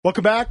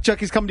Welcome back.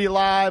 Junkies coming to you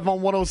live on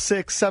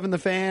 106.7 The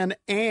Fan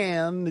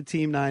and the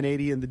Team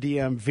 980 in the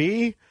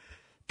DMV.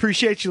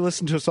 Appreciate you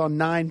listening to us on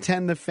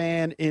 910 The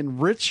Fan in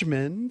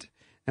Richmond.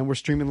 And we're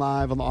streaming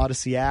live on the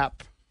Odyssey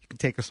app. You can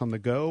take us on the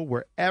go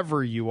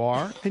wherever you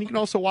are. And you can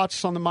also watch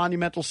us on the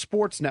Monumental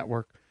Sports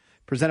Network,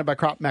 presented by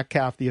Crop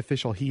Metcalf, the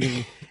official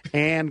heating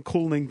and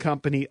cooling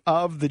company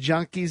of the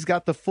Junkies.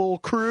 Got the full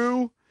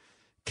crew,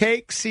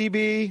 Cake,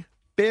 CB,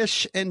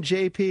 Bish, and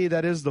JP.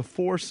 That is the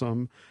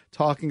foursome,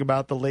 talking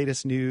about the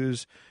latest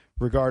news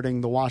regarding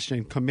the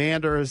Washington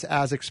Commanders.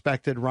 As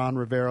expected, Ron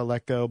Rivera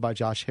let go by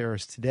Josh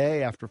Harris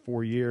today after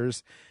 4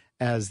 years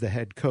as the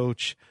head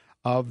coach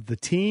of the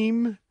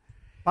team.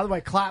 By the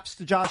way, claps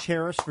to Josh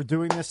Harris for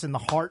doing this in the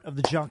heart of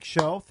the Junk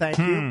Show. Thank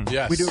you.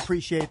 Yes. We do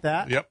appreciate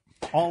that. Yep.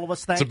 All of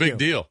us, thank you. It's a big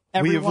deal.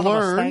 We have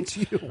learned thanks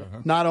you.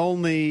 not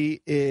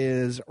only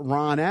is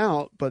Ron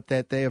out, but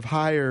that they have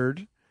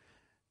hired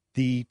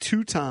the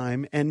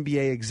two-time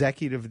NBA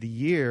Executive of the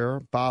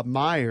Year, Bob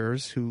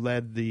Myers, who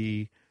led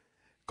the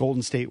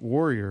Golden State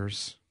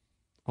Warriors.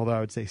 Although I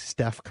would say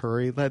Steph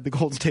Curry led the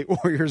Golden State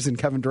Warriors and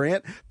Kevin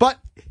Durant. But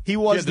he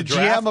was the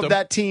GM of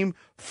that team,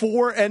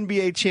 4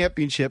 NBA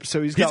championships,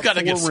 so he's got 4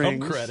 to get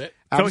rings. some credit.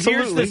 Absolutely. So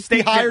here's the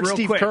statement he hired real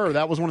Steve quick. Kerr.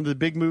 That was one of the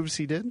big moves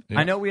he did.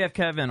 I know we have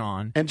Kevin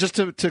on. And just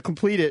to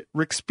complete it,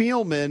 Rick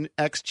Spielman,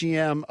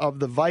 ex-GM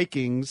of the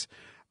Vikings,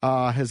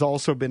 has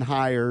also been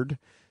hired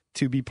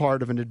to be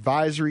part of an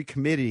advisory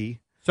committee.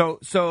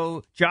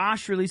 So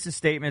Josh released a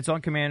statement. It's on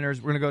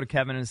Commanders. We're going to go to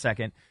Kevin in a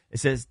second. It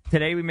says,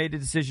 today we made the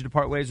decision to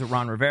part ways with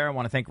Ron Rivera. I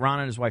want to thank Ron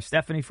and his wife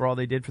Stephanie for all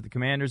they did for the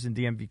Commanders and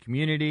DMV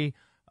community,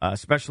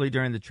 especially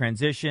during the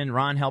transition.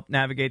 Ron helped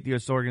navigate the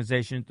U.S.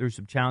 organization through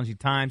some challenging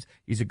times.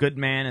 He's a good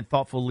man and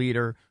thoughtful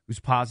leader who's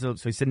positive.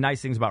 So he said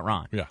nice things about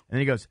Ron. Yeah. And then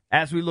he goes,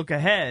 as we look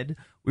ahead,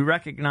 we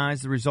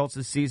recognize the results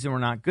this season were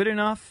not good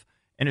enough,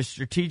 and a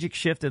strategic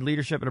shift in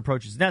leadership and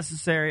approach is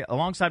necessary.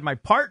 Alongside my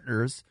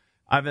partners,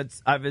 I've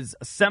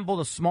assembled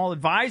a small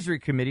advisory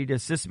committee to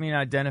assist me in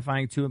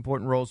identifying 2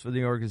 important roles for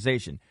the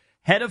organization: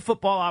 head of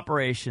football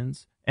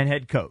operations and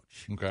head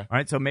coach. Okay. All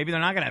right, so maybe they're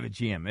not going to have a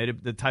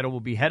GM. The title will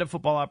be head of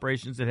football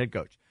operations and head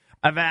coach.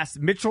 I've asked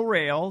Mitchell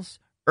Rales,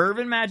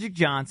 Irvin Magic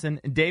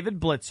Johnson, and David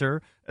Blitzer,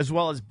 as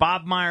well as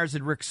Bob Myers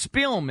and Rick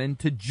Spielman,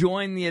 to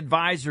join the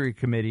advisory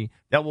committee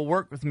that will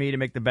work with me to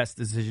make the best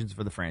decisions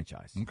for the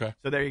franchise. Okay.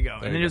 So there you go.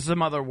 And then there's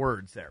some other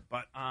words there.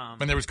 But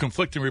And there was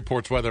conflicting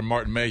reports whether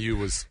Martin Mayhew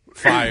was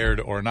fired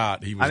or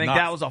not. He was I think not.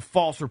 that was a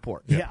false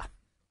report. Yeah.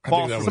 I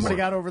think that was Somebody more.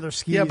 got over their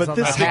skis. Yeah, but on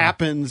this that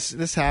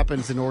one.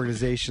 happens in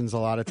organizations a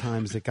lot of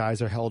times that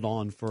guys are held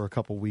on for a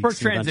couple weeks.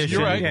 For and eventually- transition.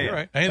 You're right. Yeah, You're yeah.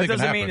 right. Anything That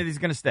doesn't can mean happen. that he's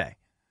going to stay.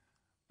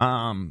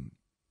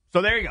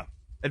 So there you go.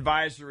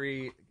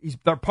 Advisory.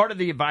 They're part of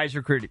the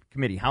advisory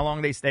committee. How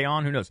long they stay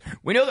on, who knows?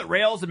 We know that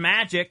Rails and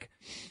Magic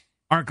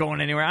aren't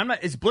going anywhere.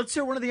 Is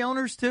Blitzer one of the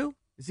owners too?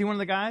 Is he one of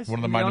the guys? One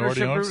of the in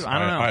minority ownership owners? group? I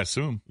don't know. I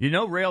assume. You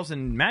know, Rails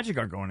and Magic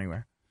aren't going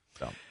anywhere.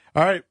 So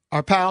All right,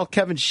 our pal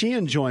Kevin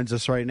Sheehan joins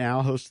us right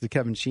now, host of the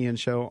Kevin Sheehan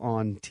Show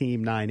on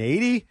Team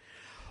 980.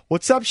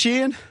 What's up,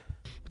 Sheehan?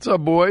 What's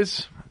up,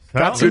 boys?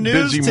 Got some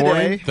news busy today.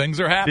 morning.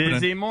 Things are happening.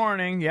 busy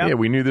morning. Yep. Yeah,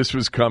 we knew this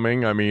was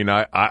coming. I mean,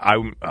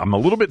 I'm a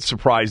little bit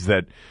surprised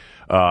that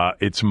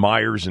it's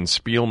Myers and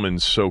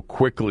Spielman so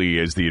quickly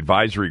as the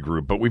advisory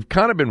group, but we've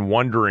kind of been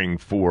wondering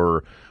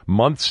for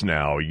months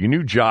now. You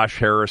knew Josh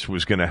Harris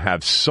was going to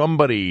have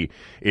somebody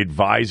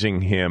advising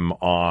him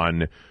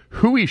on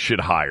who he should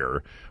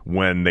hire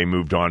when they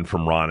moved on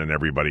from Ron and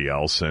everybody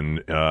else,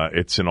 and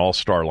it's an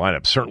all-star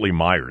lineup. Certainly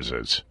Myers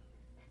is.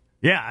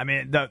 Yeah, I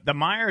mean, the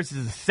Myers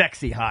is a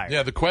sexy hire.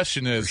 Yeah, the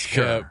question is,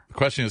 sure.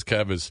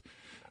 Kev, is,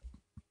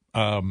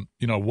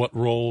 what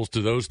roles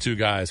do those two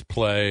guys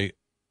play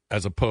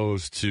as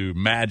opposed to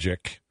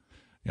Magic?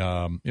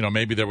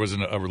 Maybe there was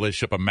a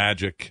relationship, a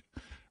Magic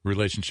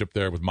relationship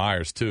there with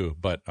Myers too,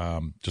 but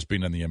just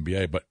being in the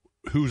NBA. But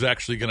who's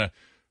actually going to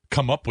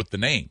come up with the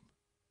name?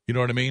 You know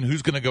what I mean?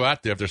 Who's going to go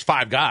out there? If there's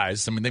 5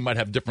 guys, I mean, they might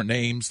have different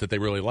names that they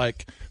really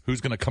like. Who's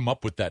going to come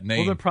up with that name?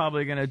 Well, they're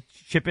probably going to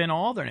chip in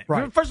all their names.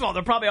 Right. First of all,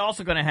 they're probably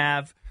also going to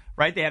have,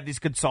 right, they have these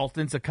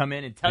consultants that come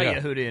in and tell you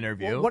who to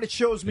interview. Well, what it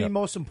shows me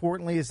most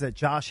importantly is that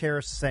Josh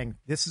Harris is saying,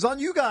 this is on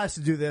you guys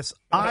to do this.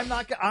 I'm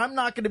not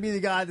going to be the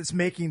guy that's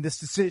making this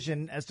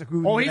decision as to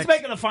who. Oh, he's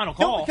making the final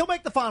call. He'll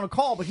make the final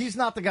call, but he's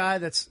not the guy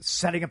that's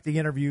setting up the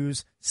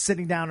interviews,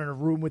 sitting down in a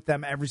room with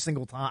them every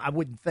single time. I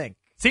wouldn't think.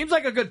 Seems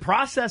like a good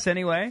process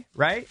anyway,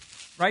 right?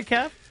 Right,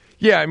 Kev?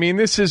 Yeah, I mean,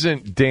 this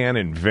isn't Dan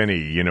and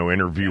Vinny,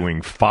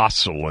 interviewing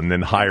Fossil and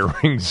then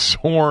hiring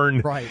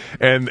Zorn, Right.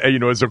 and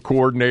as a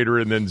coordinator,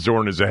 and then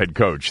Zorn as a head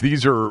coach.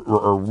 These are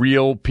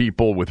real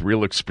people with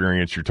real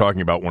experience. You're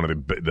talking about one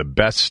of the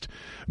best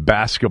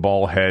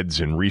basketball heads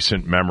in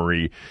recent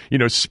memory.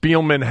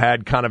 Spielman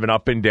had kind of an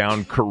up and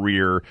down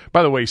career.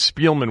 By the way,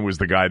 Spielman was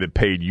the guy that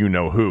paid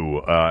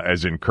who,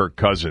 as in Kirk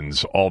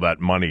Cousins, all that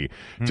money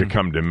to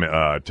come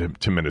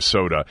to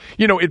Minnesota.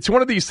 It's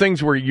one of these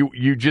things where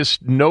you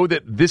just know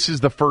that this is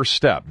the first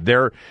step.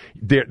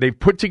 They've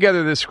put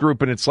together this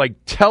group, and it's like,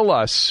 tell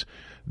us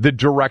the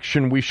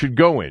direction we should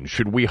go in?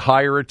 Should we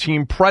hire a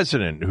team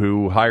president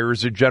who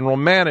hires a general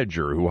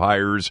manager, who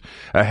hires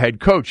a head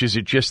coach? Is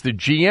it just the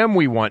GM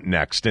we want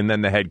next and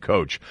then the head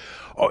coach?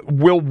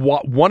 Will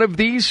one of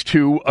these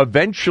two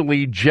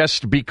eventually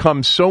just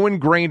become so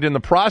ingrained in the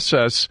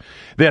process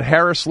that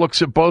Harris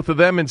looks at both of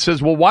them and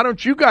says, well, why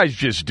don't you guys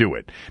just do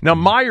it? Now,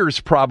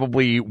 Myers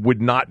probably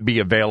would not be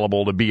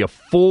available to be a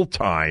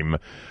full-time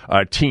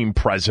team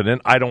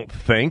president, I don't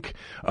think,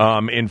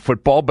 in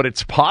football, but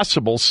it's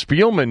possible.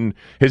 Spielman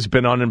has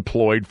been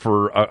unemployed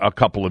for a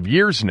couple of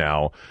years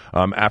now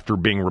after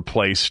being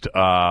replaced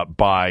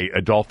by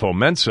Adolfo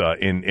Mensa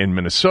in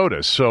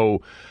Minnesota.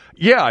 So,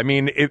 yeah, I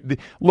mean,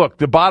 look,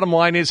 the bottom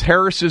line is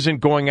Harris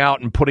isn't going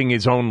out and putting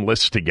his own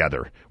list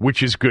together,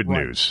 which is good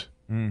news.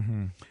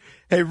 Mm-hmm.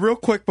 Hey, real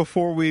quick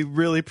before we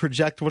really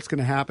project what's going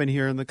to happen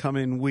here in the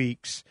coming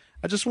weeks,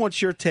 I just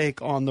want your take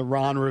on the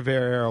Ron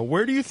Rivera era.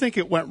 Where do you think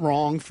it went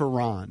wrong for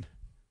Ron?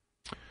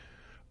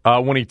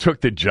 When he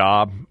took the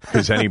job,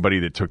 because anybody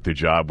that took the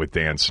job with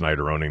Dan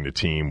Snyder owning the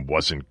team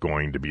wasn't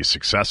going to be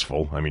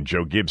successful. I mean,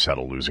 Joe Gibbs had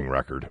a losing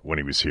record when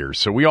he was here.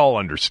 So we all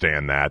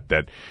understand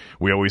that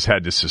we always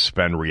had to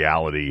suspend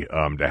reality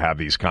to have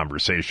these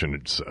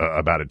conversations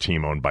about a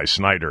team owned by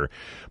Snyder.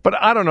 But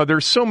I don't know.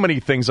 There's so many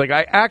things. Like,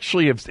 I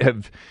actually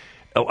have,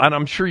 and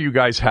I'm sure you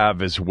guys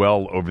have as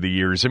well over the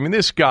years. I mean,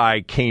 this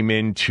guy came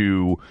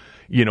into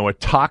a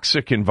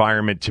toxic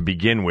environment to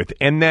begin with.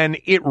 And then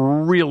it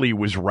really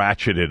was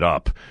ratcheted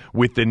up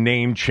with the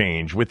name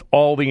change, with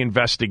all the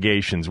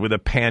investigations, with a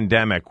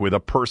pandemic, with a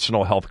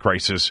personal health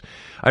crisis.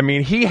 I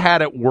mean, he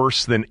had it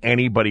worse than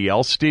anybody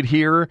else did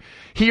here.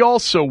 He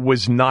also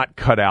was not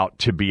cut out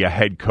to be a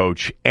head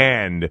coach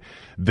and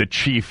the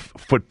chief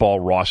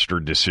football roster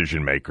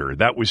decision maker.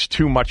 That was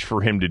too much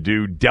for him to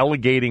do.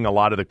 Delegating a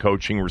lot of the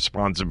coaching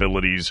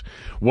responsibilities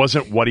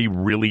wasn't what he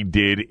really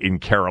did in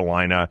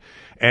Carolina.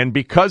 And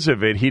because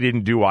of it, he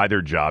didn't do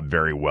either job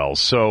very well.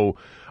 So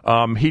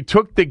he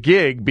took the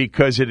gig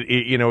because it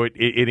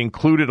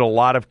included a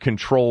lot of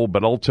control,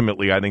 but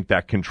ultimately I think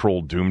that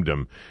control doomed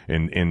him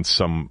in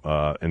some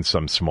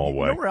small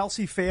way. You know where else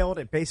he failed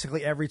at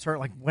basically every turn?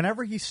 Like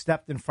whenever he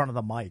stepped in front of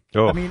the mic.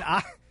 Oh. I mean,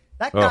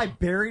 that guy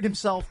buried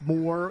himself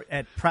more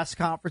at press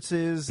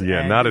conferences. Yeah,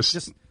 and not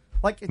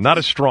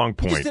a strong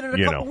point. He just did it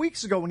a couple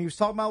weeks ago when he was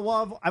talking about,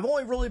 well, I've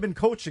only really been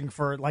coaching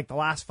for like the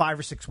last 5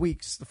 or 6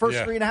 weeks. The first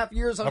 3.5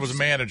 years, I was a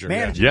manager.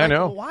 Yeah, I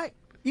know. Well, why?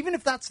 Even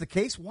if that's the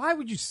case, why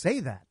would you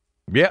say that?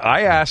 Yeah,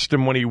 I asked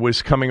him when he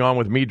was coming on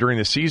with me during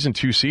the season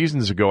 2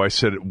 seasons ago. I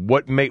said,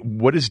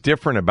 "What is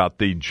different about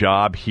the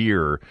job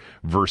here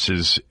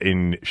versus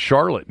in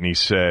Charlotte?" And he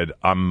said,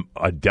 "I'm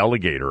a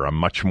delegator. I'm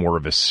much more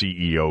of a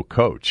CEO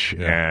coach."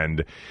 Yeah.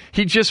 And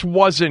he just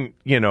wasn't,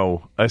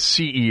 a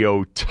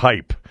CEO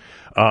type.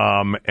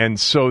 And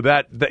so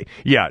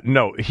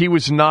he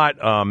was not,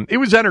 it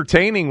was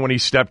entertaining when he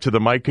stepped to the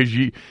mic because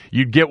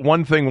you'd get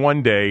one thing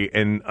one day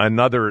and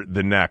another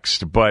the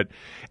next. But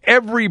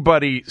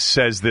everybody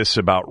says this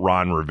about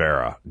Ron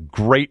Rivera.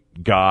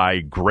 Great guy,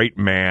 great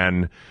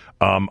man,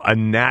 a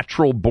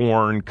natural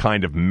born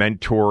kind of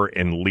mentor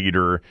and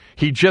leader.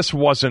 He just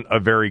wasn't a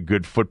very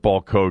good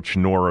football coach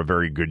nor a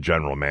very good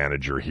general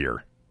manager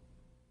here.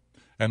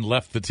 And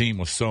left the team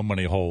with so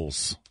many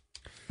holes.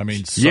 I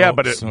mean,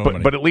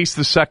 but at least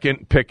the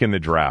second pick in the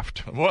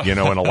draft, and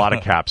a lot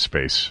of cap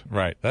space.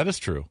 Right, that is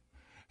true.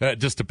 That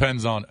just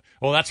depends on.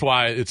 Well, that's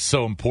why it's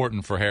so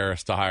important for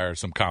Harris to hire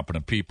some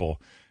competent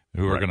people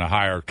who are going to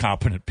hire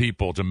competent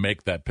people to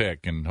make that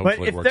pick, and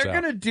hopefully it works out. But if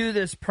they're going to do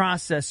this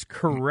process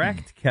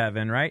correct,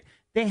 Kevin, right?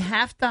 They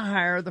have to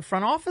hire the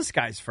front office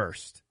guys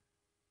first,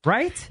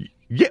 right?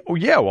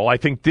 Yeah. Well, I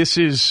think this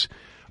is.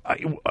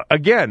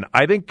 Again,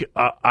 I think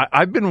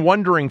I've been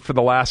wondering for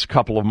the last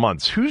couple of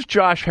months, who's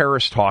Josh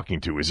Harris talking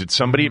to? Is it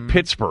somebody at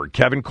Pittsburgh?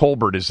 Kevin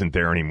Colbert isn't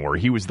there anymore.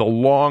 He was the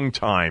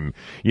long-time,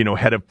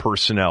 head of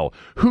personnel.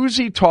 Who's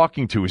he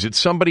talking to? Is it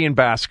somebody in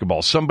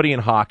basketball, somebody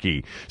in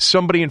hockey,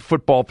 somebody in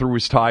football through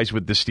his ties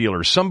with the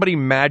Steelers, somebody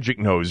Magic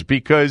knows?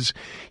 Because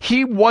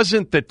he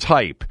wasn't the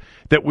type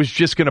that was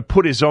just going to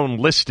put his own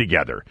list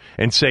together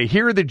and say,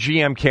 here are the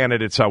GM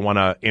candidates I want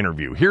to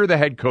interview. Here are the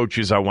head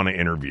coaches I want to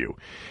interview.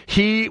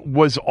 He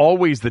was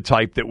always the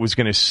type that was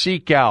going to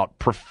seek out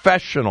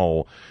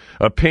professional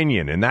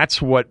opinion, and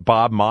that's what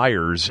Bob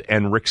Myers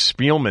and Rick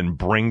Spielman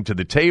bring to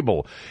the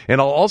table. And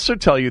I'll also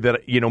tell you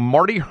that,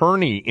 Marty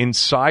Herney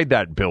inside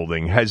that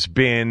building has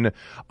been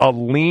a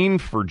lean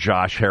for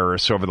Josh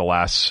Harris over the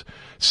last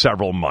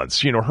several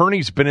months.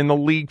 Herney's been in the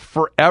league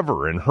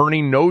forever, and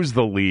Herney knows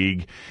the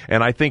league,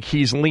 and I think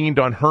he's leaned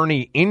on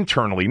Herney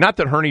internally. Not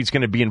that Herney's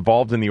going to be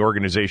involved in the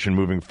organization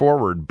moving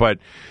forward, but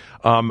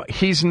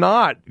He's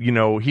not,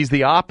 he's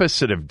the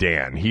opposite of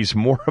Dan. He's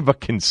more of a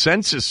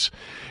consensus,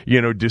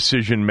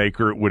 decision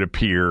maker, it would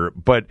appear.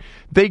 But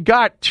they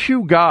got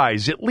two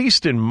guys, at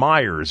least in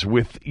Myers,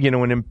 with,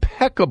 an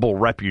impeccable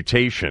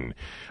reputation.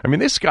 I mean,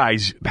 this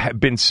guy's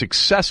been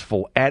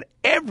successful at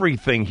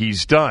everything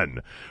he's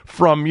done,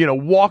 from,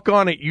 walk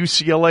on at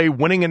UCLA,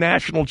 winning a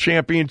national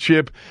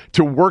championship,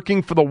 to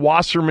working for the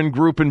Wasserman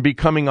Group and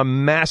becoming a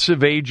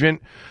massive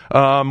agent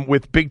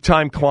with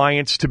big-time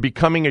clients, to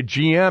becoming a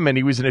GM. And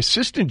he was an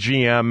assistant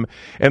GM,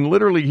 and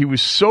literally he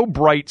was so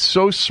bright,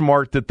 so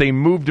smart, that they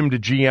moved him to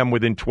GM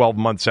within 12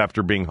 months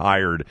after being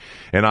hired.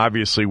 And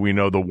obviously we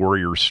know the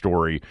Warriors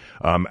story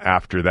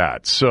after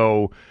that.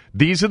 So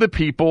these are the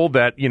people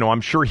that,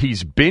 I'm sure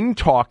he's been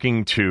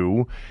talking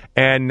to,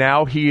 and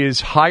now he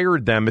has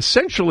hired them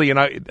essentially. And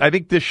I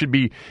think this should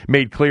be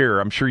made clear.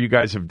 I'm sure you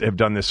guys have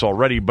done this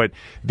already, but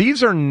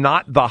these are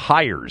not the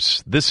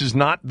hires. This is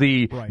not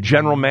the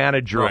general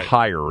manager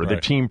hire or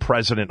the team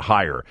president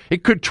hire.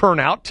 It could turn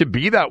out to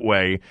be that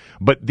way,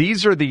 but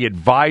these are the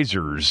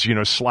advisors,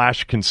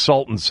 /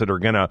 consultants that are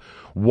going to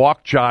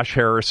walk Josh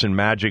Harris and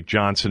Magic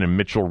Johnson and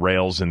Mitchell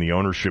Rales and the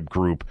ownership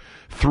group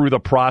through the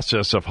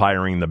process of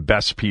hiring the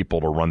best people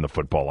to run the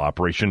football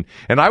operation.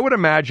 And I would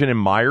imagine in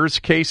Myers'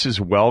 case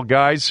as well,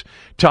 guys,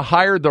 to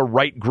hire the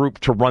right group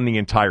to run the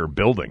entire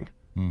building.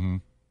 Mm-hmm.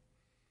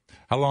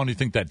 How long do you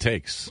think that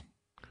takes?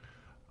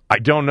 I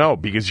don't know,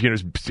 because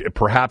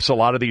perhaps a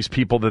lot of these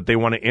people that they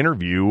want to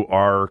interview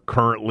are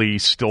currently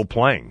still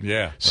playing.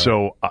 Yeah. Right.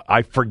 So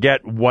I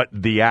forget what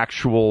the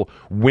actual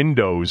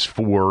windows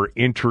for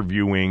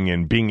interviewing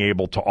and being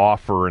able to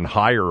offer and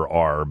hire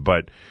are,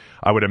 but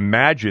I would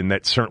imagine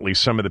that certainly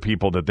some of the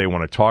people that they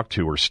want to talk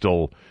to are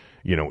still,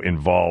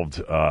 involved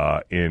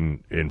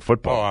in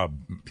football.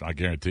 Oh, I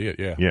guarantee it.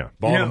 Yeah. Yeah.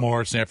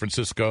 Baltimore, San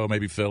Francisco,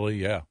 maybe Philly.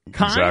 Yeah.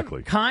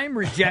 Exactly. Keim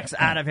rejects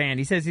out of hand.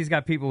 He says he's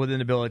got people within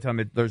the building telling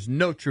him there's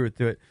no truth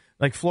to it.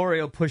 Like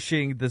Florio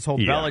pushing this whole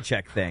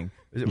Belichick thing.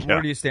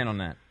 Where do you stand on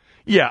that?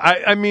 Yeah,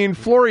 I mean,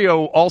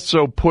 Florio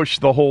also pushed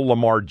the whole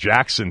Lamar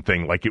Jackson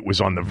thing like it was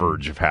on the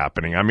verge of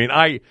happening. I mean,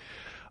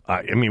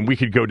 I mean, we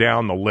could go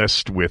down the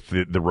list with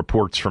the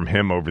reports from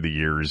him over the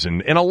years,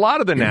 and a lot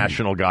of the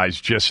national guys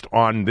just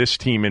on this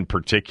team in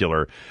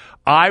particular.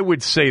 I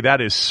would say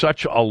that is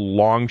such a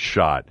long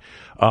shot.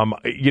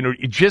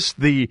 Just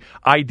the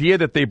idea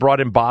that they brought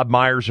in Bob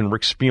Myers and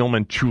Rick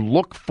Spielman to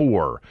look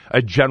for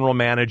a general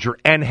manager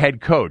and head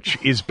coach.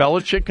 Is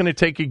Belichick going to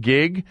take a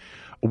gig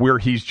where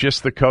he's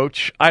just the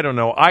coach? I don't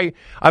know.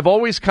 I've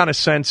always kind of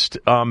sensed,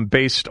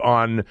 based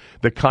on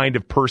the kind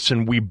of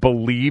person we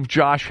believe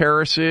Josh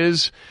Harris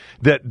is,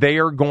 that they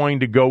are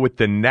going to go with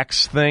the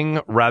next thing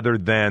rather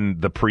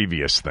than the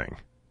previous thing.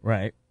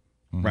 Right.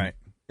 Mm-hmm. Right.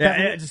 Yeah,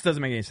 it just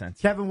doesn't make any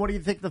sense. Kevin, what do you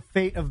think the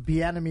fate of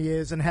Bieniemy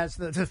is, and has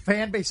the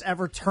fan base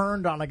ever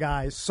turned on a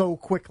guy so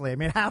quickly? I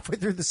mean, halfway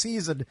through the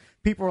season,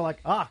 people were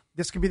like,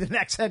 this could be the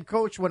next head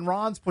coach when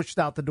Ron's pushed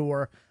out the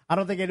door. I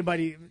don't think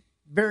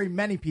very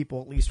many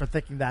people at least, are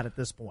thinking that at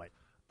this point.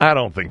 I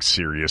don't think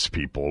serious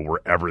people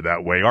were ever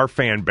that way. Our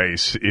fan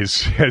base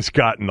has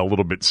gotten a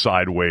little bit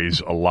sideways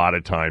a lot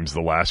of times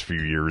the last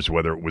few years,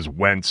 whether it was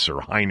Wentz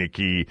or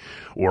Heineke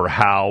or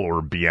Howell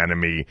or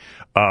Bieniemy.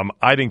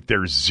 I think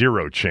there's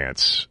zero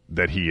chance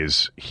that he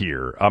is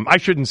here. I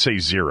shouldn't say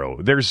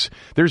zero. There's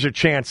a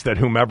chance that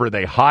whomever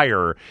they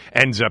hire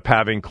ends up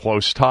having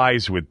close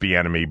ties with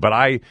Bieniemy, but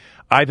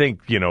I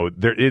think,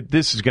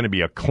 this is going to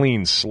be a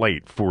clean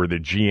slate for the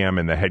GM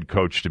and the head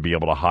coach to be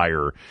able to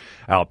hire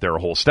out their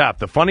whole staff.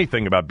 The funny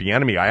thing about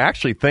Bieniemy, I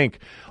actually think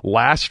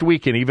last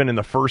week and even in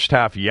the first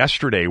half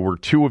yesterday were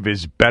two of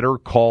his better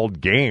called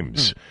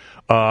games.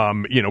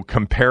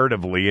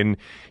 Comparatively. And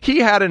he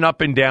had an up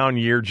and down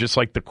year just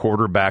like the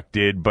quarterback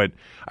did. But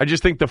I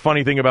just think the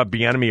funny thing about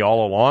Bieniemy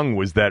all along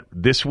was that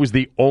this was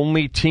the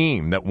only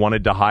team that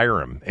wanted to hire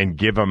him and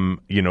give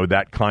him,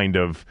 that kind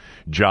of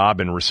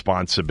job and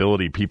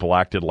responsibility. People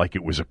acted like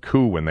it was a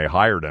coup when they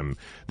hired him.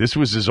 This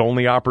was his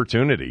only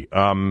opportunity.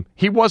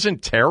 He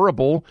wasn't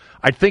terrible.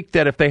 I think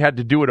that if they had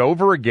to do it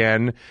over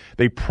again,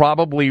 they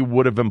probably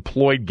would have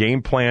employed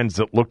game plans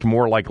that looked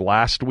more like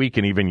last week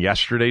and even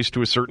yesterday's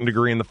to a certain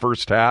degree in the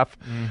first half,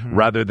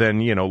 rather than,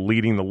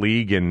 leading the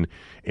league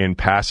in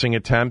passing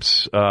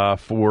attempts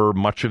for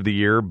much of the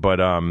year. But,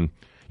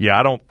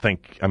 I don't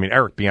think –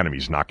 Eric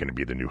Bieniemy's not going to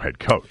be the new head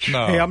coach.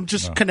 No, hey, I'm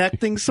just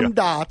connecting some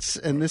dots,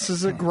 and this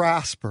is a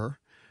grasper.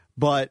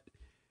 But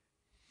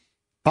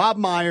Bob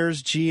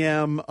Myers,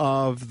 GM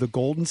of the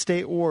Golden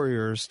State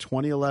Warriors,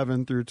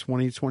 2011 through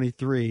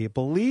 2023, I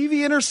believe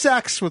he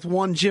intersects with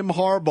one Jim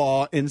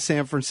Harbaugh in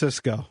San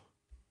Francisco.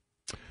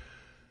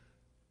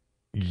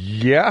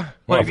 Yeah,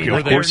 of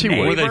course he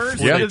would. Were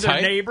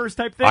they neighbors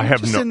type thing? I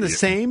have just in the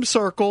same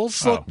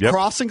circles. Look,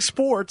 crossing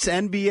sports,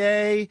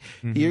 NBA.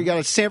 You got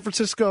a San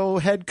Francisco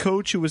head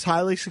coach who was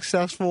highly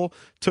successful,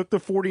 took the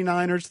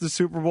 49ers to the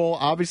Super Bowl.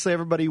 Obviously,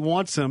 everybody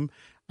wants him.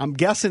 I'm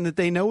guessing that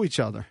they know each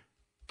other.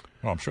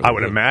 Well, I'm sure I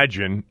would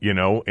imagine,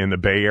 in the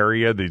Bay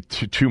Area, the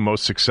two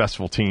most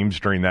successful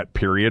teams during that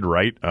period,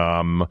 right?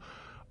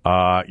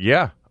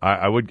 Yeah,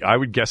 I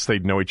would guess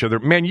they'd know each other.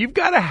 Man, you've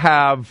got to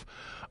have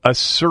a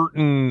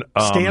certain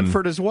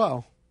Stanford as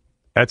well.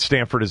 At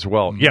Stanford as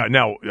well. Yeah,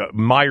 now,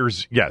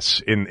 Myers,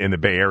 yes, in the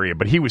Bay Area,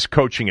 but he was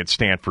coaching at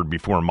Stanford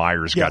before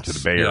Myers got to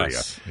the Bay Area.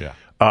 Yeah.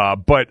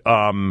 But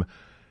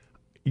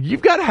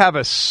you've got to have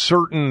a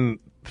certain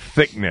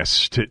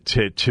thickness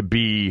to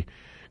be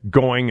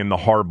going in the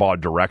Harbaugh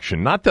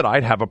direction. Not that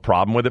I'd have a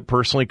problem with it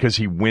personally because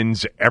he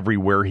wins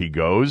everywhere he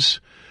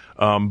goes,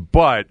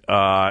 but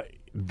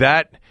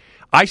that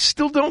I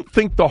still don't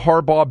think the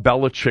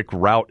Harbaugh-Belichick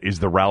route is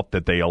the route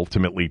that they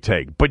ultimately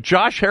take. But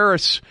Josh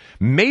Harris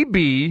may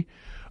be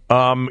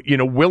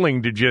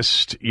willing to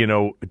just,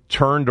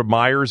 turn to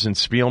Myers and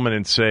Spielman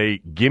and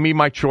say, give me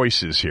my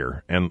choices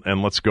here,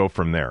 and let's go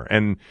from there.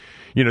 And,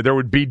 there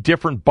would be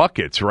different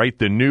buckets, right?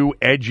 The new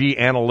edgy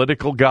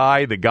analytical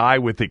guy, the guy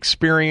with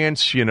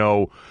experience,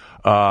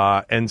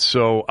 and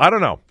so I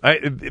don't know.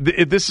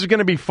 This is going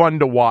to be fun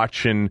to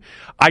watch, and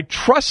I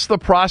trust the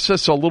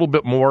process a little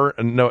bit more.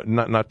 No,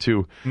 not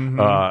to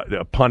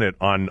pun it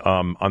on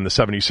the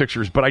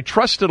 76ers, but I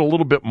trust it a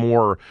little bit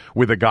more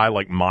with a guy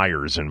like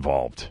Myers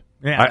involved.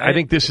 Yeah, I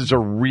think this is a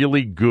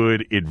really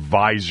good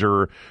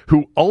advisor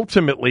who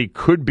ultimately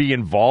could be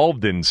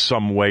involved in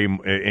some way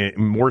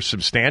more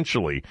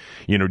substantially,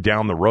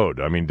 down the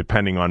road. I mean,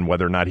 depending on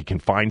whether or not he can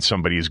find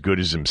somebody as good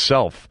as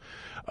himself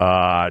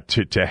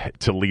to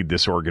lead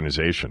this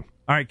organization.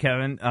 All right,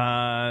 Kevin.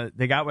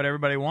 They got what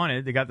everybody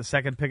wanted. They got the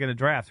second pick in the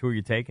draft. Who are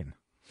you taking?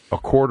 A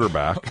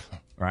quarterback.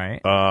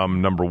 Right.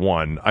 Number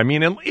one. I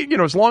mean,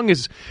 as long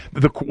as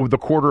the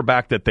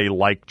quarterback that they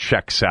like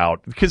checks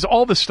out, because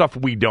all the stuff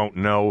we don't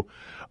know,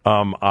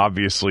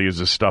 obviously, is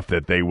the stuff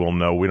that they will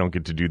know. We don't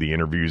get to do the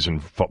interviews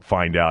and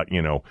find out,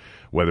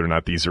 whether or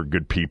not these are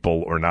good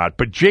people or not.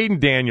 But Jaden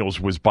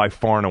Daniels was by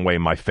far and away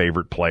my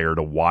favorite player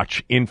to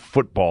watch in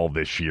football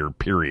this year,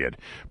 period.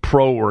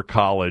 Pro or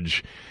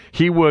college.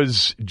 He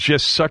was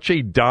just such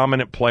a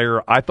dominant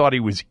player. I thought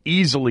he was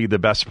easily the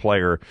best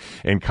player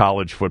in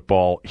college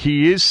football.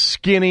 He is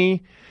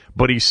skinny,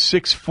 but he's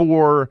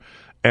 6'4",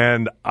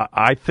 and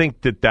I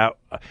think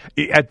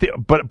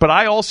but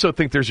I also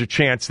think there's a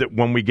chance that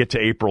when we get to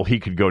April, he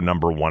could go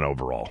number 1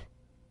 overall.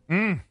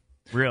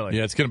 Really?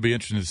 Yeah, it's going to be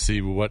interesting to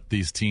see what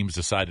these teams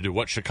decide to do,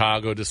 what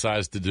Chicago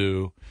decides to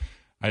do.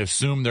 I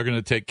assume they're going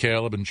to take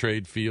Caleb and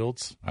trade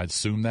Fields. I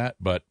assume that,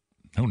 but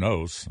who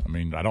knows? I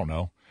mean, I don't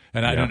know.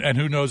 And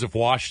who knows if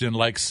Washington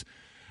likes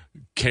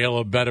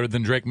Caleb better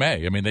than Drake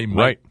May? I mean, they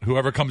might. Right.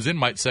 Whoever comes in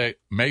might say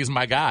May's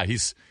my guy.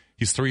 He's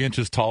 3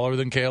 inches taller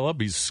than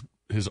Caleb. He's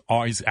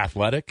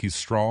athletic. He's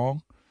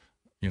strong.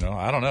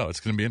 I don't know.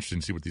 It's going to be interesting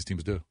to see what these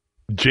teams do.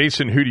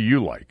 Jason, who do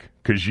you like?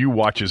 Because you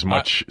watch as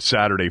much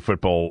Saturday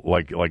football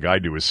like I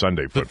do as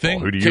Sunday football.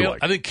 Who do you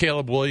like? I think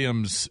Caleb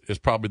Williams is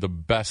probably the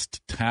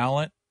best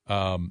talent,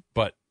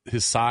 but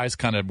his size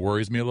kind of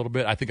worries me a little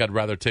bit. I think I'd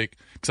rather take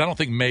 – because I don't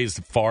think May's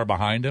far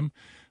behind him.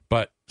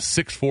 But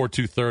 6'4",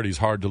 230 is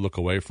hard to look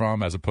away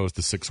from as opposed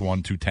to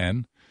 6'1",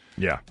 210.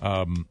 Yeah.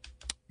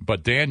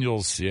 But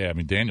Daniels,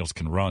 Daniels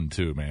can run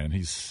too, man.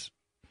 He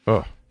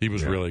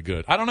was really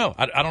good. I don't know.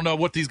 I don't know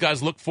what these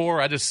guys look for.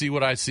 I just see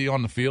what I see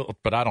on the field,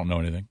 but I don't know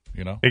anything,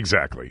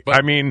 Exactly. But,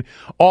 I mean,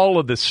 all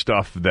of the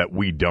stuff that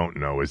we don't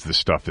know is the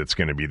stuff that's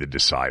going to be the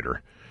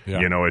decider. Yeah.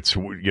 Do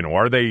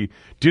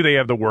they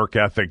have the work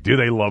ethic? Do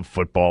they love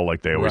football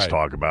like they always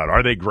talk about?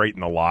 Are they great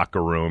in the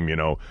locker room?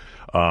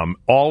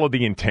 All of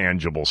the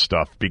intangible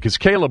stuff, because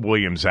Caleb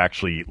Williams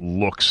actually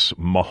looks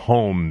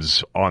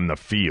Mahomes on the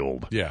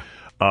field. Yeah.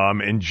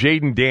 And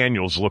Jaden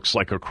Daniels looks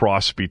like a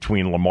cross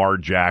between Lamar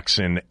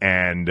Jackson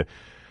and,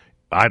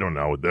 I don't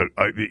know,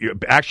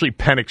 actually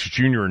Penix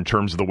Jr. in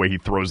terms of the way he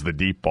throws the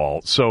deep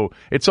ball. So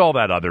it's all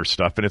that other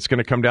stuff, and it's going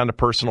to come down to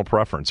personal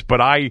preference. But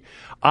I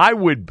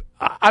would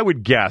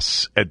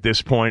guess at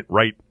this point,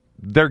 right,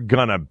 they're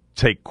going to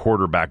take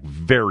quarterback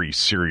very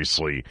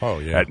seriously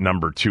at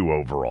number 2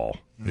 overall.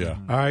 Yeah.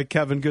 All right,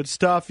 Kevin, good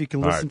stuff. You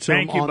can listen to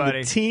him on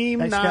the Team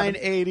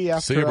 980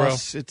 after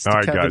us. It's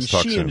the Kevin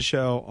Sheehan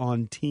Show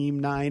on Team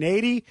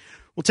 980.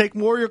 We'll take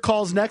more of your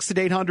calls next at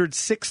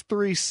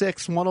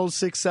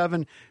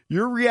 800-636-1067.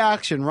 Your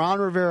reaction, Ron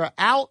Rivera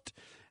out,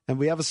 and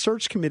we have a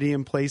search committee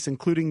in place,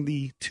 including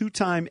the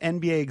 2-time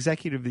NBA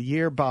Executive of the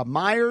Year, Bob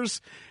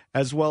Myers,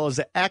 as well as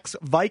the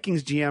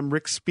ex-Vikings GM,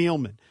 Rick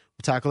Spielman.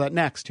 We'll tackle that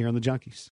next here on the Junkies.